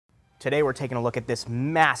Today we're taking a look at this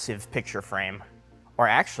massive picture frame. Or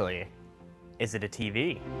actually, is it a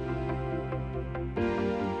TV?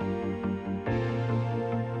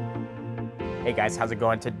 Hey guys, how's it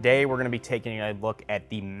going? Today we're going to be taking a look at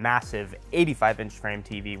the massive 85-inch frame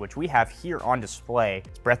TV, which we have here on display.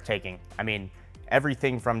 It's breathtaking. I mean,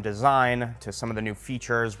 everything from design to some of the new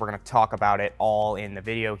features, we're going to talk about it all in the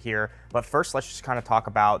video here. But first, let's just kind of talk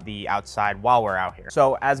about the outside while we're out here.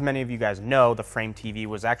 So as many of you guys know, the frame TV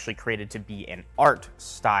was actually created to be an art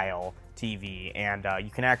style TV, and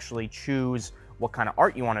you can actually choose what kind of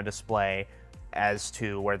art you want to display, as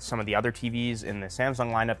to where some of the other TVs in the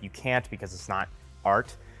Samsung lineup you can't because it's not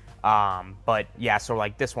art. But yeah, so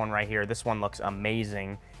like this one right here, this one looks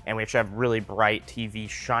amazing. And we actually have really bright TV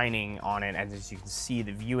shining on it. And as you can see,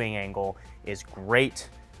 the viewing angle is great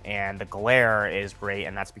and the glare is great.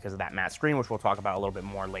 And that's because of that matte screen, which we'll talk about a little bit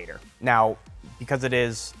more later. Now, because it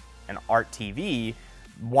is an art TV,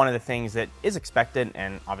 one of the things that is expected,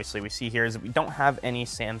 and obviously we see here, is that we don't have any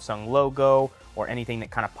Samsung logo or anything that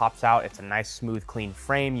kind of pops out. It's a nice, smooth, clean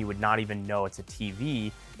frame. You would not even know it's a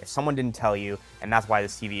TV if someone didn't tell you, and that's why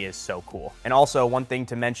this TV is so cool. And also, one thing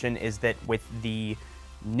to mention is that with the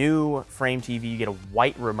new frame TV, you get a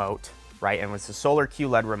white remote, right? And it's a solar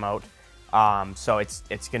QLED remote. So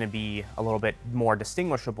it's gonna be a little bit more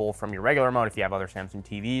distinguishable from your regular remote if you have other Samsung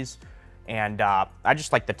TVs. And I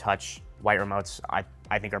just like the touch. White remotes,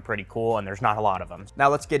 I think, are pretty cool, and there's not a lot of them. Now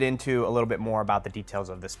let's get into a little bit more about the details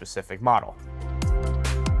of this specific model.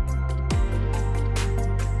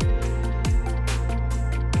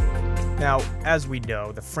 Now, as we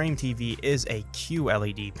know, the frame TV is a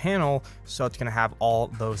QLED panel, so it's gonna have all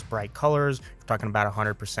those bright colors. We're talking about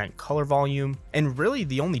 100% color volume. And really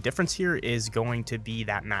the only difference here is going to be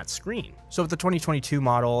that matte screen. So with the 2022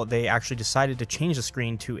 model, they actually decided to change the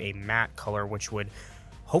screen to a matte color, which would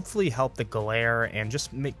hopefully help the glare and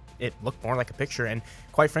just make it look more like a picture. And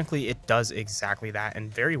quite frankly, it does exactly that,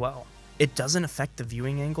 and very well. It doesn't affect the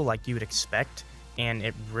viewing angle like you would expect, and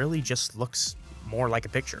it really just looks more like a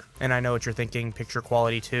picture. And I know what you're thinking, picture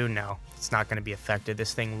quality too. No, it's not going to be affected.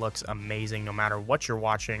 This thing looks amazing no matter what you're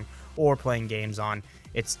watching or playing games on.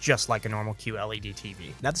 It's just like a normal QLED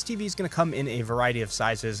TV. Now this TV is going to come in a variety of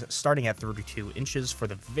sizes, starting at 32 inches for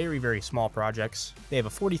the very, very small projects. They have a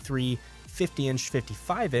 43, 50-inch,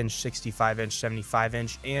 55-inch, 65-inch,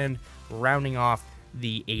 75-inch, and rounding off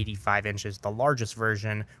the 85 inches, the largest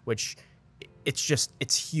version, which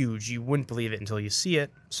it's huge. You wouldn't believe it until you see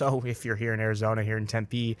it. So if you're here in Arizona, here in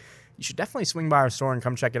Tempe, you should definitely swing by our store and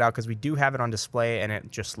come check it out, because we do have it on display and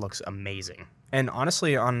it just looks amazing. And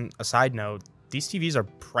honestly, on a side note, these TVs are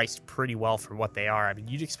priced pretty well for what they are. I mean,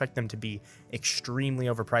 you'd expect them to be extremely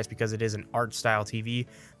overpriced because it is an art style TV,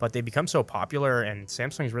 but they become so popular, and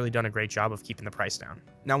Samsung's really done a great job of keeping the price down.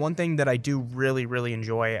 Now, one thing that I do really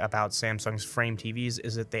enjoy about Samsung's frame TVs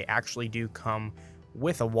is that they actually do come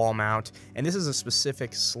with a wall mount, and this is a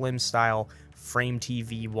specific slim style frame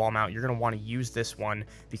TV wall mount. You're going to want to use this one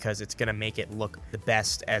because it's going to make it look the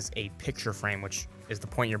best as a picture frame, which is the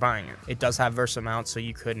point you're buying it. It does have Versa mount, so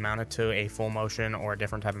you could mount it to a full motion or a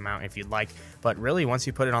different type of mount if you'd like, but really once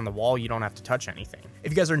you put it on the wall, you don't have to touch anything.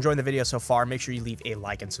 If you guys are enjoying the video so far, make sure you leave a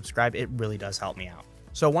like and subscribe. It really does help me out.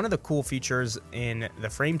 So one of the cool features in the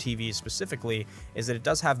frame TV specifically is that it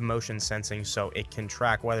does have motion sensing, so it can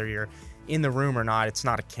track whether you're in the room or not. It's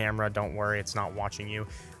not a camera, don't worry, it's not watching you.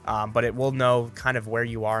 But it will know kind of where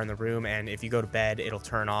you are in the room, and if you go to bed, it'll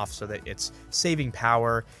turn off so that it's saving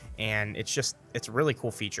power, and it's a really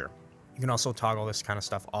cool feature. You can also toggle this kind of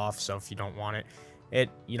stuff off, so if you don't want it,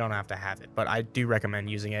 you don't have to have it, but I do recommend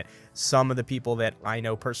using it. Some of the people that I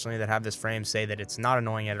know personally that have this frame say that it's not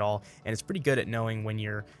annoying at all, and it's pretty good at knowing when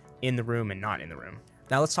you're in the room and not in the room.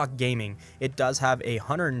 Now let's talk gaming. It does have a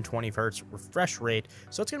 120 Hz refresh rate,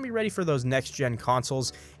 so it's going to be ready for those next-gen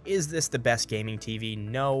consoles. Is this the best gaming TV?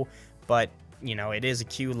 No, but you know, it is a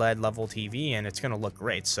QLED level TV, and it's going to look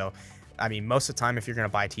great. So I mean, most of the time, if you're going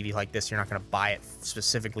to buy a TV like this, you're not going to buy it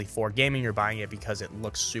specifically for gaming. You're buying it because it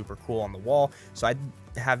looks super cool on the wall. So I'd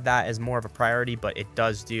have that as more of a priority, but it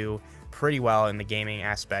does do pretty well in the gaming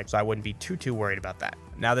aspect, so I wouldn't be too worried about that.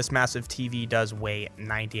 Now, this massive TV does weigh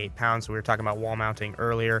 98 pounds. We were talking about wall mounting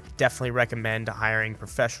earlier. Definitely recommend hiring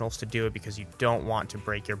professionals to do it because you don't want to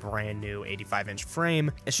break your brand new 85-inch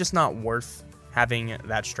frame. It's just not worth having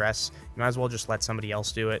that stress. You might as well just let somebody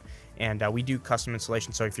else do it. And we do custom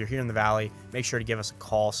installation, so if you're here in the Valley, make sure to give us a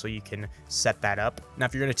call so you can set that up. Now,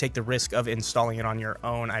 if you're going to take the risk of installing it on your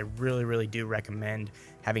own, I really do recommend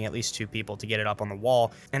having at least 2 people to get it up on the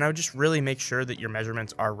wall. And I would just really make sure that your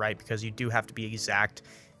measurements are right, because you do have to be exact.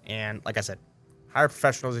 And like I said, Hire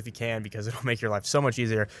professionals if you can, because it'll make your life so much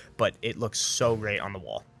easier, but it looks so great on the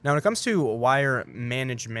wall. Now, when it comes to wire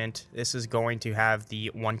management, this is going to have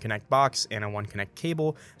the OneConnect box and a OneConnect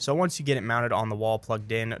cable. So once you get it mounted on the wall,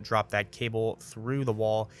 plugged in, drop that cable through the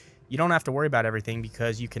wall. You don't have to worry about everything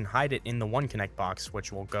because you can hide it in the OneConnect box,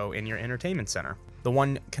 which will go in your entertainment center. The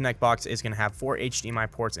OneConnect box is going to have 4 HDMI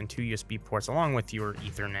ports and 2 USB ports, along with your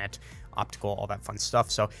Ethernet, optical, all that fun stuff.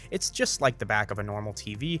 So it's just like the back of a normal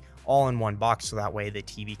TV, all in one box, so that way the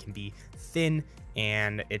TV can be thin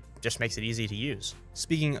and it just makes it easy to use.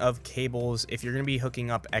 Speaking of cables, if you're going to be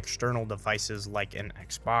hooking up external devices like an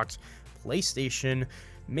Xbox, PlayStation,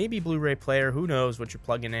 maybe Blu-ray player, who knows what you're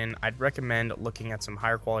plugging in, I'd recommend looking at some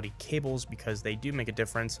higher quality cables because they do make a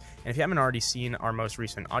difference. And if you haven't already seen our most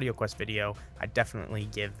recent AudioQuest video, I'd definitely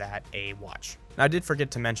give that a watch. Now, I did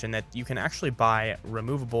forget to mention that you can actually buy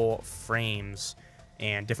removable frames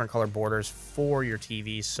and different color borders for your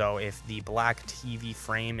TV. So if the black TV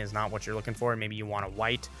frame is not what you're looking for, maybe you want a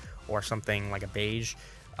white or something like a beige,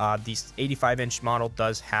 this 85-inch model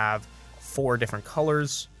does have 4 different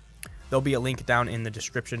colors. There'll be a link down in the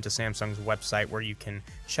description to Samsung's website where you can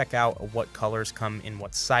check out what colors come in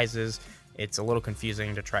what sizes. It's a little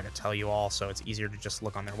confusing to try to tell you all, so it's easier to just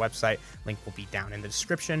look on their website. Link will be down in the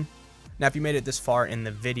description. Now, if you made it this far in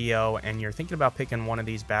the video and you're thinking about picking one of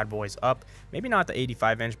these bad boys up, maybe not the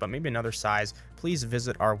 85-inch, but maybe another size, please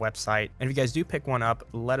visit our website. And if you guys do pick one up,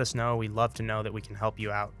 let us know. We'd love to know that we can help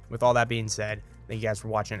you out. With all that being said, thank you guys for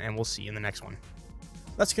watching, and we'll see you in the next one.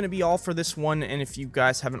 That's going to be all for this one, and if you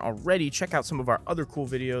guys haven't already, check out some of our other cool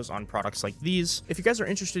videos on products like these. If you guys are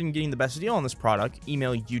interested in getting the best deal on this product,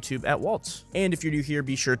 email YouTube@Waltz. And if you're new here,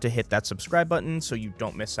 be sure to hit that subscribe button so you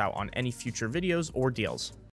don't miss out on any future videos or deals.